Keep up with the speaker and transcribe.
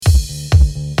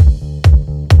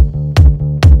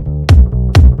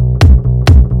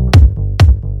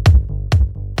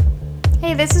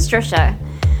this is Trisha.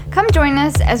 Come join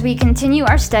us as we continue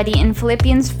our study in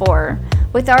Philippians 4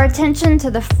 with our attention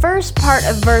to the first part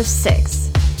of verse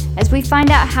 6 as we find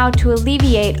out how to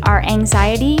alleviate our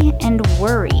anxiety and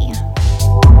worry.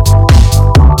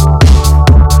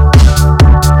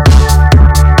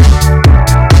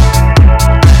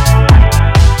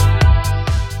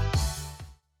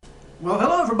 Well,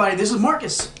 hello everybody, this is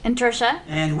Marcus. And Trisha.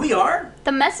 And we are The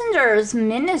Messenger's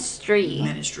Ministry.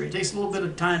 It takes a little bit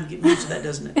of time to get used to that,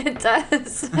 doesn't it? It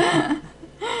does.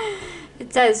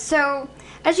 It does. So,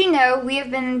 as you know, we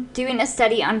have been doing a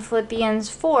study on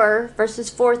Philippians 4, verses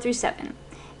 4 through 7.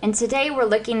 And today we're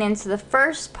looking into the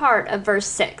first part of verse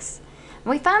 6.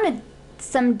 We found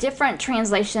some different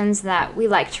translations that we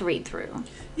like to read through.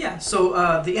 Yeah, so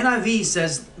the NIV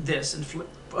says this in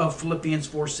Philippians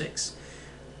 4:6.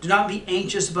 Do not be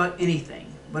anxious about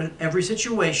anything, but in every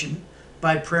situation,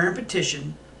 by prayer and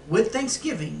petition, with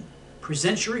thanksgiving,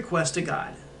 present your request to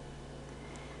God.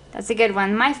 That's a good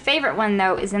one. My favorite one,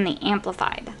 though, is in the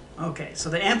Amplified. Okay, so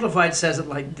the Amplified says it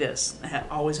like this. It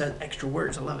always has extra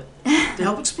words. I love it. To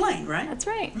help explain, right? That's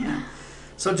right. Yeah.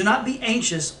 So do not be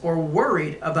anxious or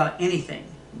worried about anything,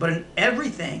 but in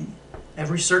everything,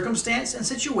 every circumstance and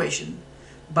situation,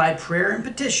 by prayer and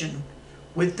petition,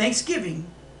 with thanksgiving,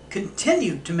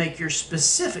 continue to make your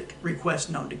specific request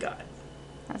known to God.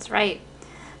 That's right.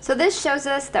 So this shows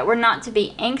us that we're not to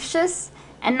be anxious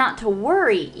and not to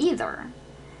worry either.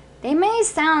 They may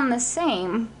sound the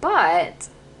same, but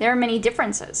there are many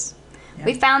differences. Yeah.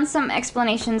 We found some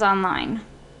explanations online.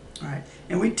 All right.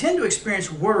 And we tend to experience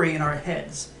worry in our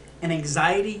heads and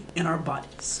anxiety in our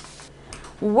bodies.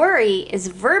 Worry is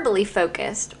verbally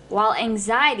focused, while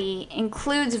anxiety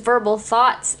includes verbal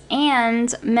thoughts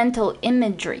and mental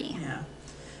imagery. Yeah.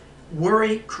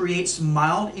 Worry creates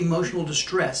mild emotional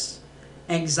distress.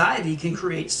 Anxiety can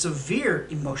create severe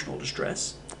emotional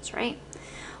distress. That's right.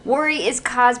 Worry is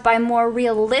caused by more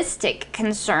realistic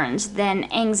concerns than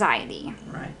anxiety.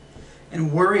 Right.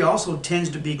 And worry also tends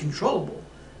to be controllable.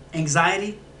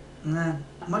 Anxiety,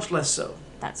 much less so.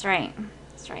 That's right.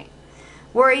 That's right.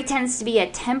 Worry tends to be a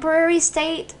temporary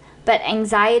state, but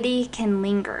anxiety can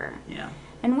linger. Yeah.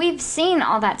 And we've seen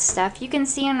all that stuff. You can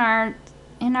see in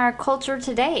our culture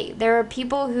today. There are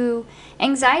people who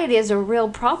anxiety is a real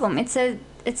problem. It's an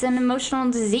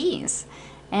emotional disease,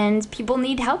 and people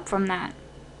need help from that.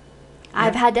 Yeah.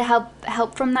 I've had to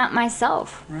help from that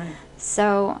myself. Right.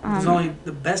 So there's only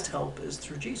the best help is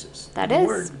through Jesus. That is.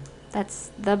 Word.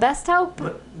 That's the best help.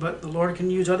 But the Lord can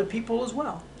use other people as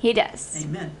well. He does.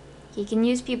 Amen. He can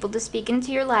use people to speak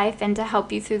into your life and to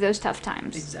help you through those tough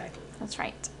times. Exactly. That's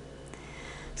right.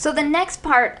 So the next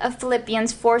part of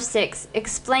Philippians 4:6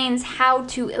 explains how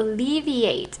to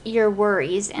alleviate your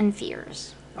worries and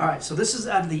fears. All right, so this is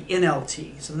out of the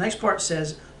NLT. So the next part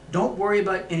says, don't worry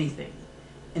about anything.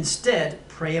 Instead,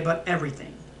 pray about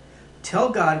everything. Tell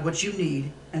God what you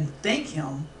need and thank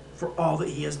Him for all that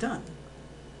He has done.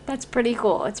 That's pretty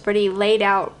cool. It's pretty laid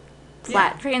out,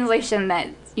 flat translation that,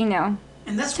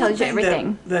 and that's tells you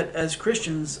everything. That as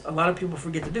Christians, a lot of people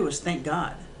forget to do is thank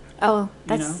God. Oh,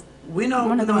 that's we know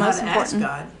one of the most how to important. ask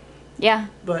God. Yeah.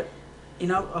 But, a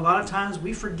lot of times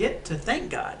we forget to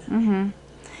thank God. Mm-hmm.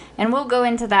 And we'll go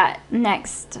into that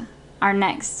our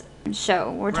next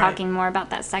show. We're talking more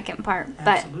about that second part.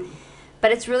 Absolutely.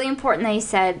 But it's really important that he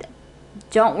said,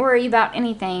 don't worry about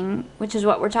anything, which is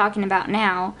what we're talking about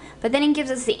now. But then he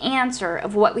gives us the answer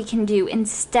of what we can do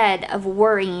instead of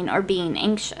worrying or being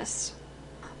anxious.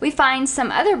 We find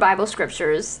some other Bible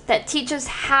scriptures that teach us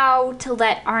how to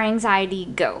let our anxiety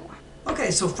go. Okay,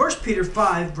 so 1 Peter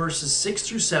 5, verses 6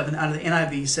 through 7 out of the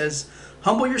NIV says,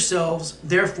 humble yourselves,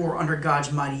 therefore, under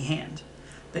God's mighty hand,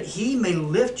 that He may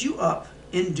lift you up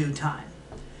in due time.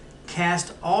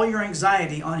 Cast all your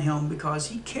anxiety on Him because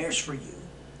He cares for you.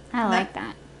 I like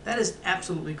that. That is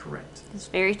absolutely correct. It's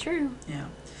very true. Yeah.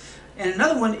 And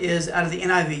another one is out of the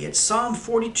NIV. It's Psalm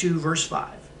 42, verse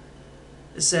 5.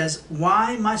 It says,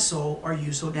 why, my soul, are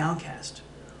you so downcast?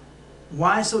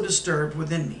 Why so disturbed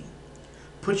within me?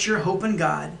 Put your hope in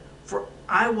God, for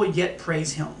I will yet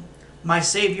praise Him, my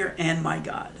Savior and my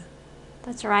God.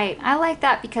 That's right. I like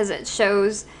that because it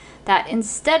shows that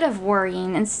instead of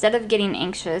worrying, instead of getting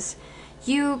anxious,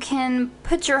 you can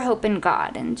put your hope in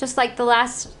God. And just like the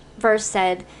last verse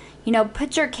said,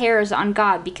 put your cares on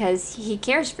God because He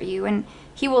cares for you, and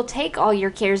He will take all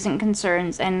your cares and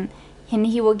concerns, and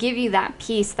He will give you that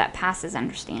peace that passes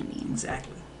understanding.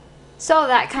 Exactly. So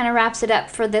that kind of wraps it up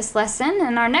for this lesson,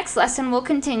 and our next lesson will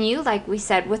continue, like we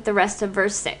said, with the rest of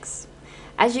verse 6.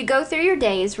 As you go through your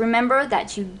days, remember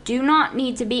that you do not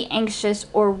need to be anxious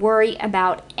or worry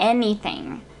about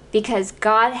anything, because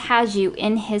God has you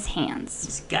in His hands.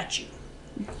 He's got you.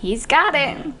 He's got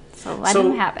it. So let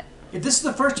him have it. If this is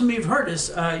the first time you've heard us,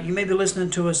 you may be listening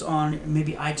to us on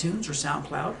maybe iTunes or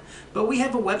SoundCloud, but we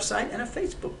have a website and a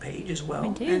Facebook page as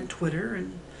well, and Twitter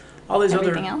and all these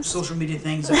Everything other else. social media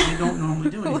things that we don't normally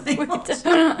do anything else.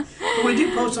 But we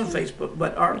do post on Facebook,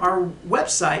 but our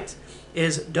website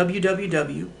is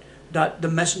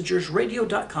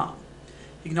www.themessengersradio.com.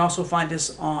 You can also find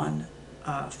us on,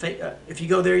 if you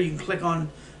go there, you can click on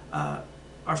our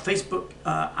Facebook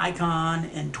icon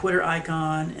and Twitter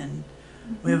icon, and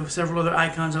we have several other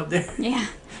icons up there. Yeah.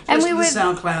 And we would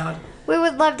SoundCloud. We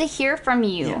would love to hear from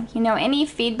you. Yeah. You know, any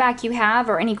feedback you have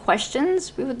or any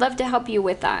questions, we would love to help you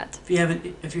with that.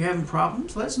 If you're having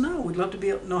problems, let us know. We'd love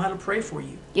to know how to pray for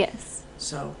you. Yes.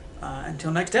 So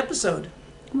until next episode,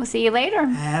 We'll see you later.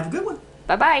 have a good one.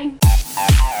 Bye-bye.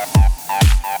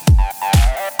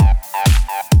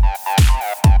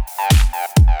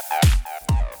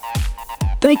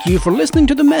 Thank you for listening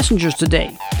to The Messengers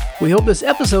today. We hope this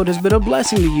episode has been a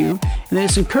blessing to you and that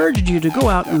it's encouraged you to go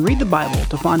out and read the Bible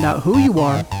to find out who you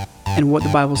are and what the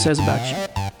Bible says about you.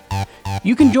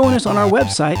 You can join us on our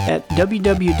website at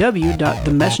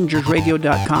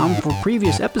www.themessengersradio.com for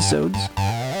previous episodes.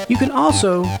 You can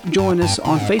also join us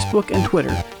on Facebook and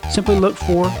Twitter. Simply look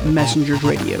for Messengers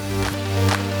Radio.